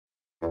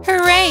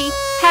Hooray!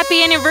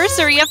 Happy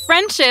anniversary of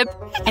friendship!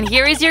 And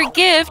here is your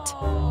gift!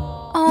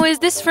 Oh, is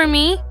this for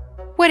me?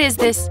 What is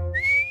this?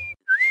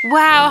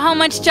 Wow, how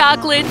much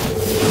chocolate!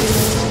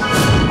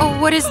 Oh,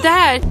 what is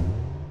that?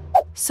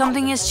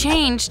 Something has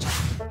changed.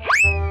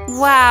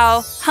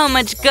 Wow, how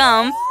much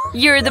gum!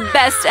 You're the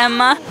best,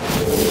 Emma!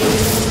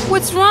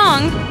 What's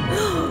wrong?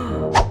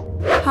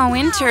 How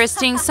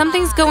interesting,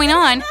 something's going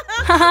on!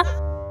 Haha,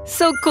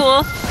 so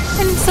cool!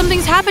 And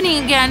something's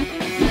happening again!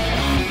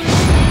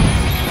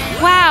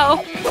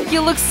 Wow, you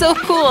look so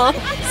cool!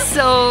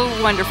 So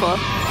wonderful!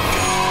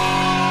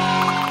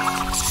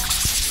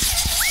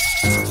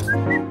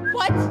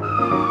 What?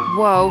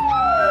 Whoa.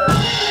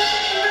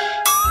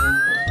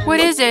 What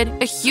is it?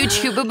 A huge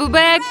Hubba Boo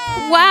bag?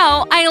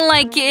 Wow, I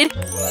like it!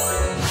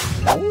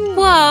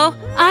 Whoa,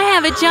 I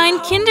have a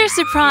giant Kinder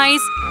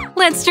surprise!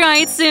 Let's try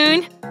it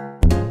soon!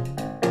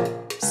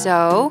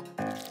 So,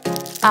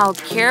 I'll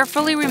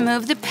carefully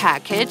remove the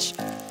package.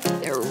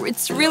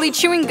 It's really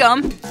chewing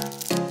gum.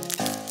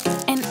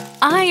 And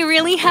I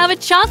really have a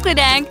chocolate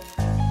egg!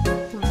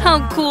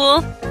 How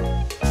cool!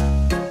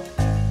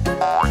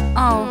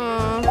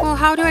 Oh, well,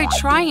 how do I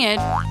try it?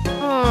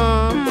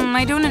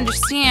 I don't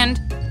understand.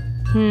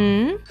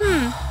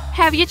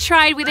 Have you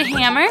tried with a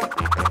hammer?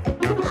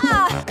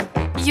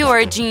 You're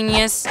a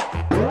genius.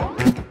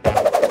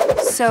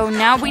 So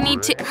now we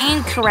need to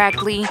aim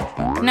correctly.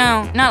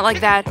 No, not like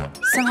that.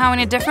 Somehow in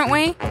a different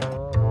way?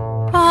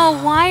 Oh,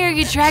 why are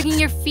you dragging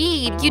your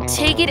feet? You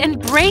take it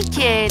and break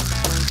it.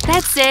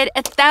 That's it,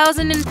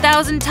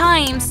 1,000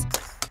 times.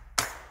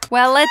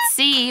 Well, let's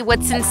see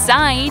what's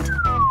inside.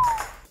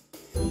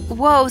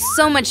 Whoa,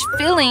 so much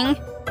filling.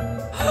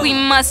 We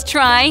must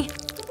try.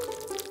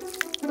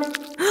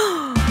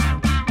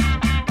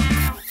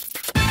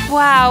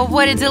 Wow,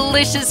 what a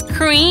delicious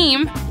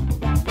cream!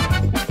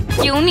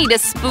 You'll need a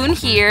spoon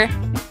here.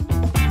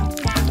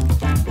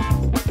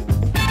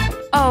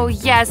 Oh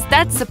yes,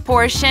 that's a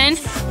portion.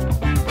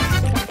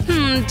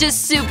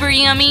 Just super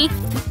yummy.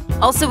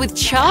 Also with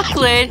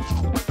chocolate.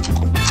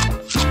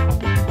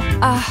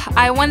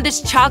 I want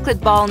this chocolate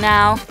ball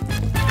now.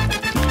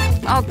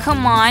 Oh,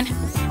 come on.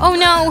 Oh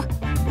no!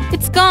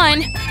 It's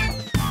gone!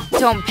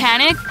 Don't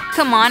panic.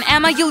 Come on,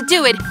 Emma, you'll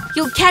do it.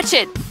 You'll catch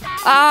it.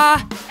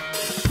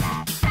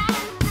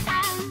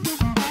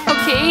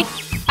 Okay.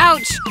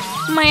 Ouch!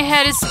 My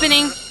head is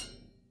spinning.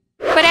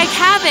 But I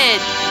have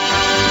it!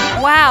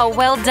 Wow,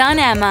 well done,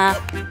 Emma.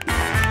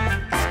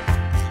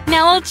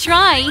 Now I'll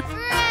try.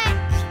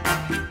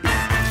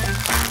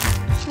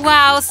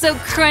 Wow, so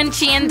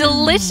crunchy and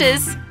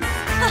delicious.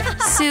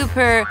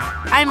 Super.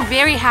 I'm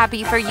very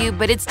happy for you,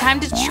 but it's time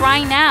to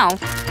try now.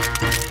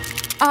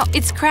 Oh,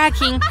 it's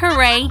cracking.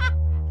 Hooray.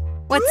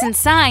 What's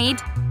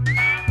inside?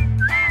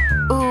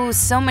 Ooh,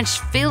 so much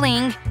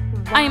filling.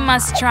 I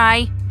must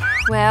try.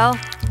 Well,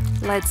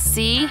 let's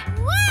see.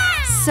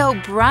 So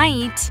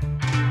bright.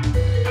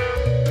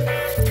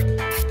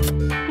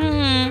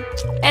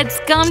 It's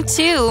gum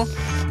too.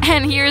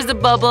 And here's a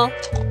bubble.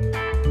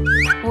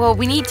 Well,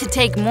 we need to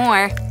take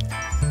more.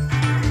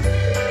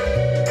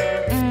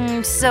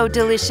 So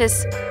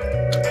delicious.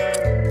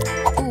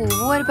 Ooh,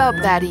 what about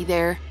Batty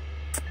there?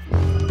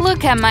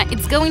 Look, Emma,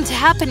 it's going to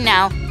happen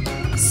now.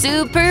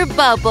 Super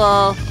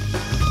bubble.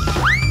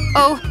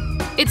 Oh,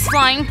 it's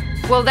flying.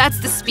 Well, that's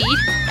the speed.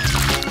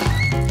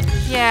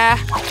 Yeah,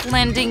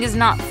 landing is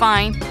not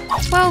fine.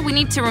 Well, we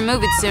need to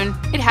remove it soon.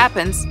 It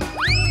happens.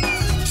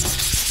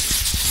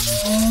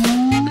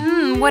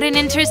 What an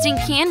interesting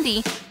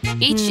candy.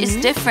 Each is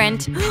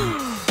different.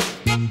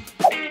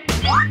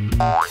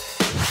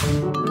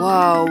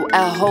 Whoa,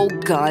 a whole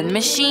gun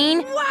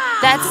machine? Wow.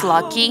 That's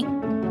lucky.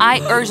 I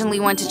urgently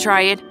want to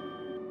try it.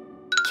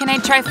 Can I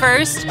try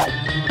first?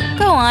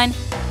 Go on.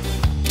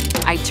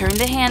 I turn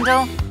the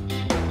handle.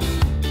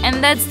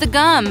 And that's the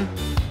gum.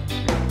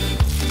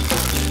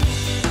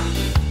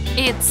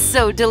 It's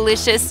so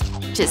delicious.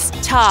 Just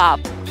top.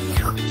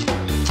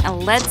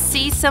 And let's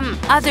see some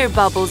other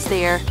bubbles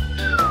there.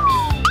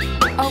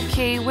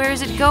 Okay, where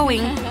is it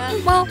going?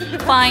 Well,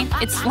 fine.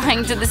 It's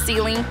flying to the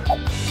ceiling.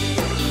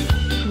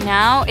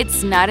 Now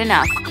it's not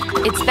enough.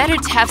 It's better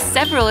to have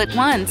several at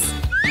once.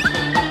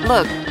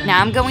 Look, now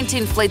I'm going to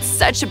inflate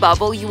such a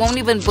bubble you won't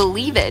even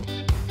believe it.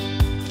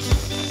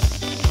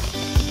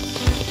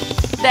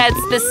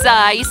 That's the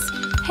size.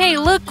 Hey,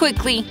 look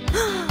quickly.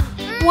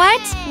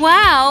 What?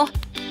 Wow.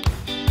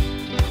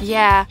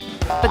 Yeah,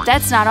 but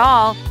that's not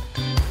all.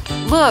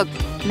 Look,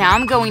 now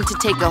I'm going to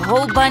take a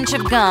whole bunch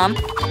of gum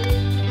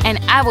and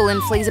I will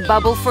inflate a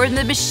bubble for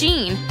the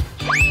machine.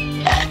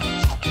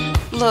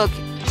 Look,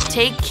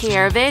 take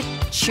care of it,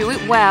 chew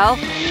it well.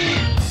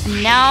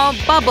 Now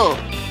bubble.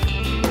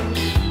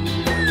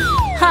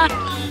 Ha!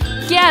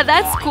 Yeah,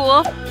 that's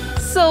cool.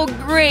 So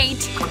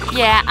great.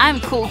 Yeah, I'm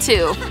cool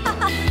too.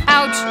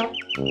 Ouch.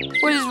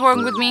 What is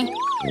wrong with me?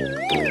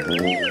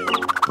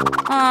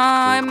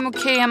 I'm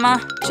okay,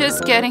 Emma.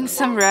 Just getting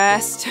some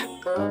rest.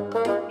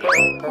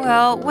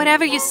 Well,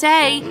 whatever you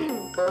say.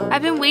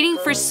 I've been waiting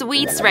for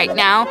sweets right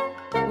now.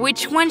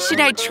 Which one should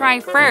I try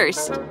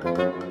first?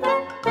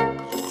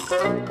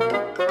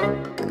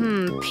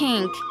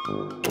 Pink.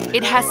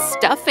 It has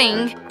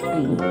stuffing.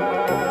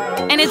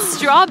 And it's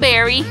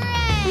strawberry.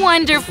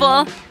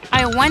 Wonderful.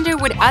 I wonder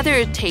what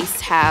other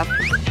tastes have.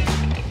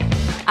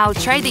 I'll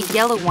try the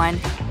yellow one.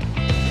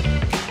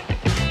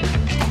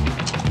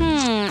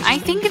 I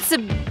think it's a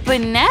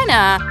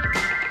banana.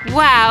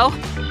 Wow.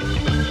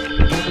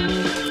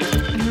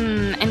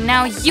 And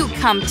now you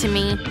come to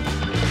me.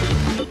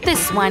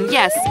 This one,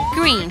 yes,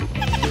 green.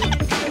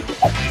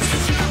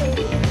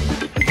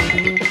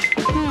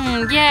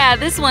 Yeah,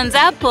 this one's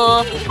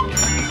apple.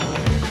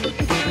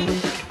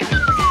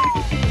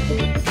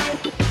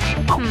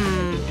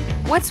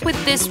 What's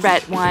with this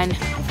red one?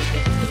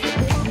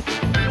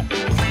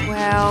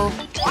 Well,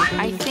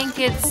 I think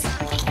it's…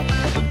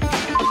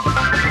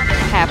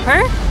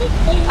 pepper?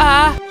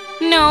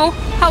 No.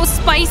 How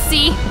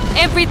spicy.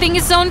 Everything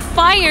is on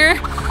fire.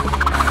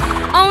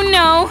 Oh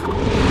no.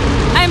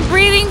 I'm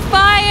breathing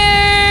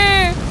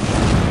fire!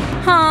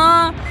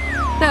 Huh?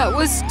 That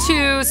was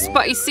too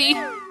spicy.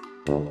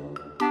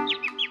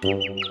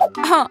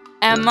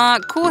 Emma,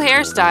 cool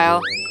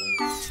hairstyle.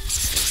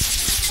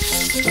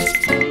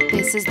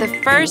 This is the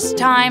first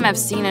time I've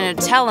seen a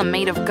Nutella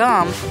made of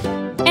gum.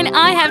 And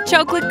I have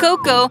chocolate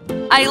cocoa.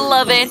 I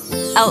love it.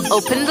 I'll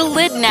open the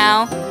lid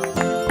now.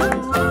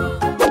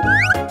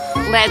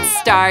 Let's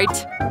start.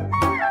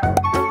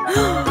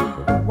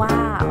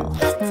 Wow.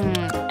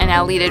 And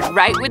I'll eat it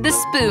right with the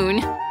spoon.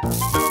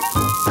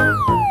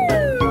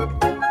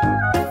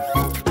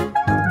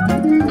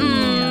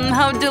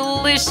 How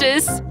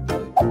delicious.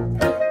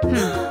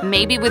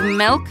 Maybe with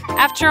milk,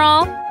 after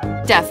all?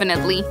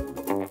 Definitely.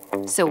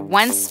 So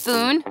 1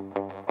 spoon.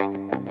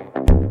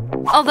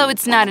 Although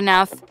it's not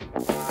enough.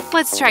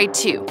 Let's try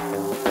 2.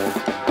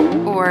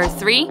 Or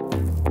 3.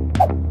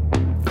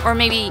 Or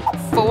maybe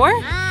 4?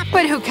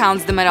 But who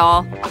counts them at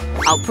all?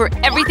 I'll pour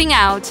everything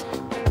out.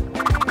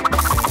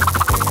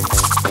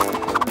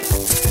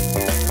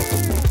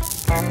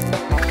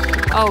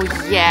 Oh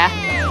yeah,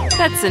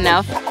 that's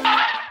enough.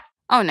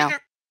 Oh no.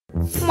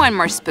 1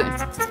 more spoon.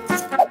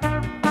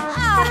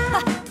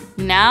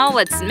 Now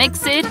let's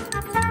mix it.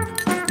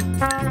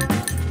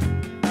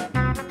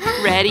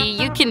 Ready,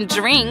 you can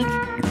drink.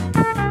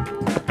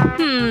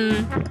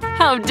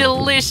 How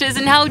delicious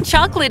and how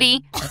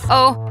chocolatey.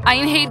 Oh, I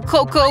hate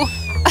cocoa.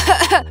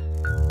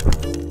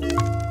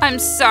 I'm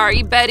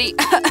sorry, Betty.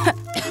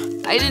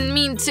 I didn't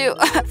mean to.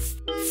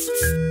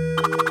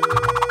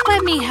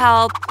 Let me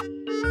help.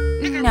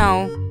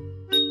 No.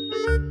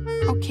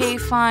 Okay,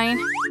 fine.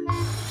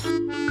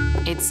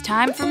 It's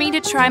time for me to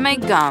try my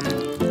gum.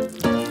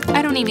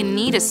 I don't even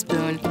need a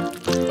spoon.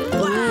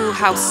 Ooh,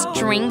 how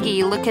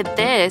stringy. Look at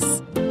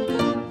this.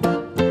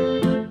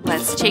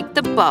 Let's check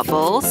the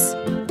bubbles.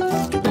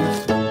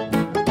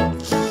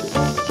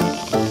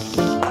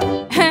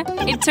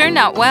 It turned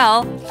out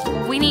well.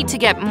 We need to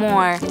get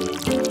more.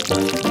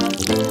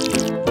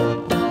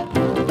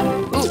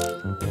 Ooh.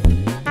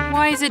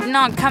 Why is it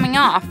not coming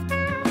off?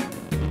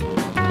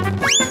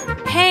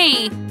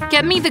 Hey,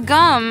 get me the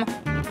gum.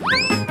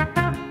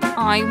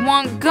 I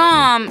want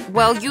gum.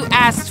 Well, you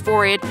asked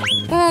for it.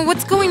 Oh,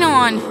 what's going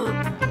on?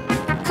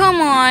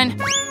 Come on.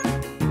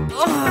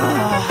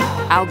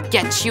 I'll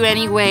get you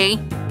anyway.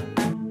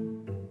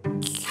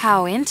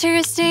 How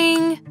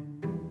interesting.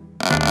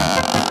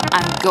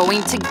 I'm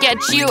going to get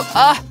you.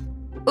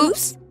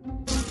 Oops.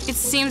 It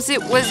seems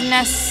it was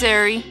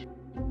necessary.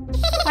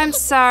 I'm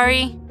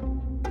sorry.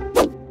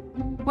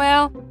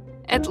 Well,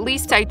 at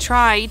least I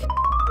tried.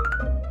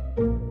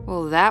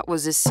 Well, that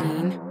was a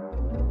scene.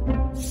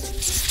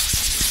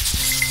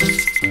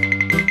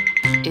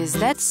 Is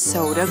that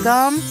soda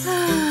gum?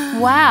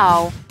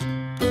 Wow.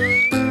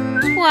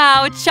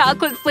 Wow,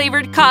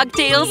 chocolate-flavored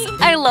cocktails.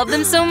 I love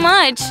them so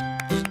much.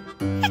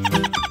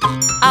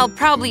 I'll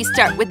probably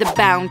start with the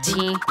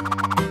Bounty.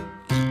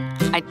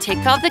 I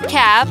take off the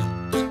cap.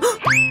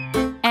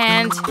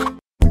 And…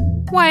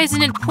 why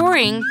isn't it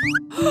pouring?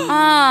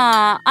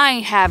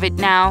 I have it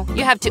now.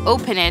 You have to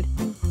open it.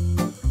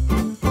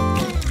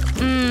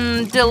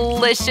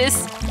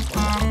 Delicious.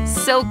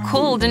 So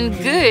cold and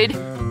good.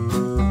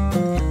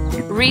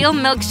 Real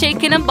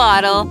milkshake in a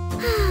bottle.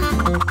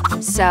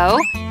 So,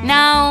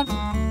 now…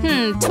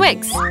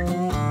 Twix.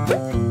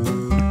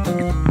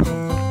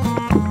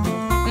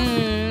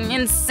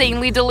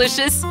 Insanely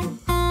delicious.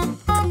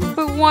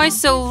 But why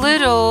so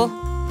little?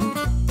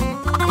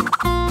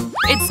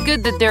 It's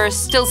good that there are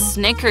still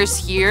Snickers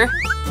here.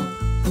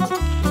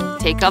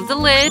 Take off the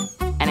lid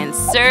and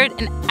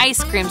insert an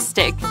ice cream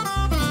stick.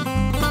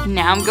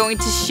 Now I'm going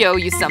to show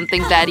you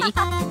something, Betty.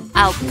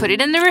 I'll put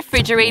it in the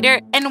refrigerator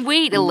and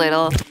wait a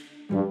little.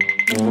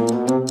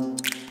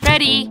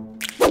 Ready?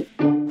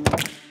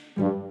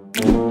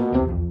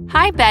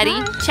 Hi,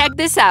 Betty. Check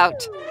this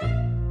out.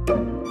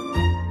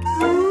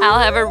 I'll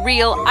have a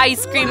real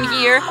ice cream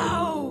here.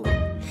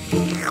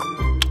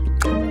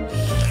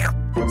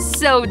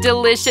 So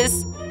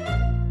delicious.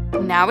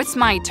 Now it's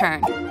my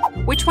turn.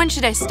 Which one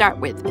should I start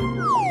with?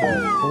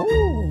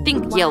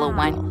 Think yellow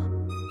one.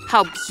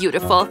 How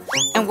beautiful.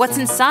 And what's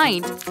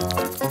inside?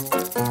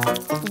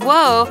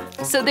 Whoa,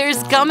 so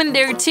there's gum in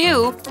there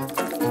too.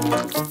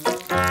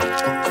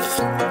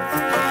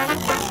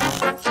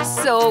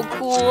 So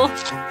cool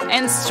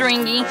and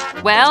stringy.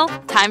 Well,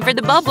 time for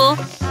the bubble.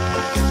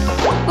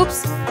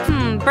 Oops,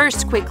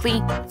 burst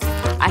quickly.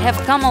 I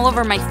have gum all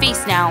over my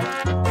face now.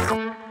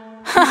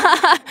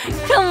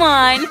 Come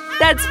on,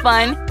 that's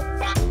fun.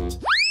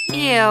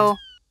 Ew.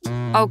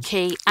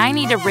 Okay, I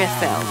need a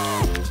refill.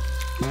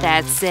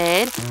 That's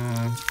it.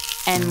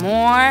 And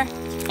more,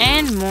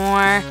 and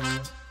more.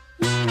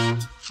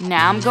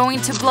 Now I'm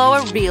going to blow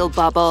a real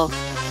bubble.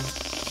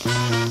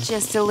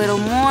 Just a little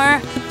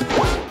more.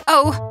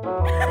 Oh,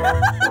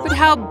 but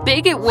how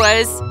big it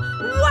was.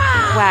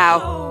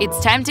 Wow, it's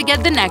time to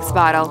get the next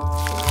bottle.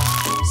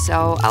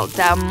 So I'll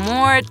down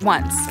more at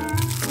once.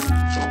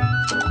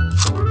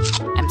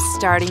 I'm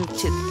starting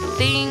to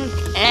think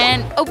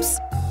and oops.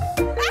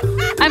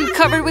 I'm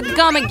covered with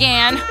gum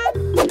again.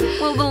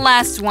 Will the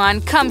last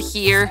one come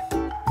here?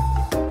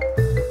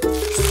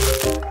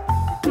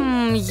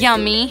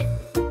 Yummy.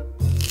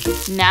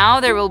 Now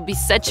there will be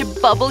such a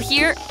bubble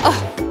here.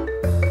 Ugh.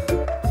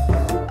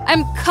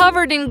 I'm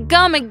covered in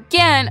gum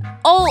again,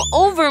 all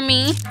over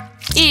me.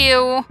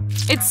 Ew,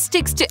 it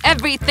sticks to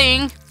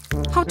everything.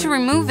 How to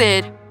remove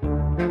it?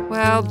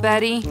 Well,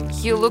 Betty,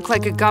 you look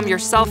like a gum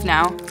yourself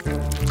now.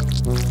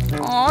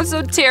 Oh,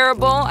 so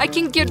terrible. I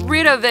can't get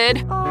rid of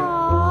it.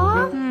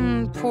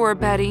 Poor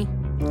Betty.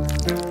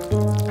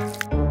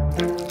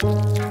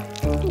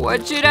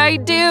 What should I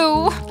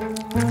do?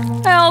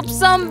 Help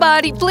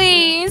somebody,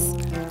 please.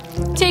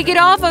 Take it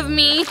off of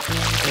me.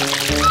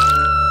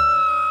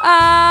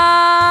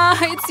 Ah,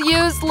 it's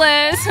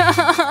useless.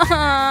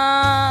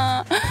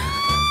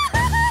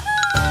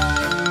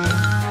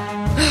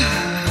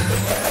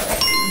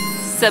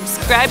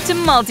 Subscribe to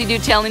Multi-Do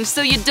Challenge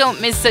so you don't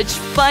miss such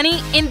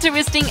funny,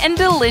 interesting, and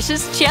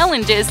delicious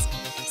challenges.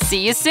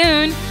 See you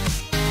soon!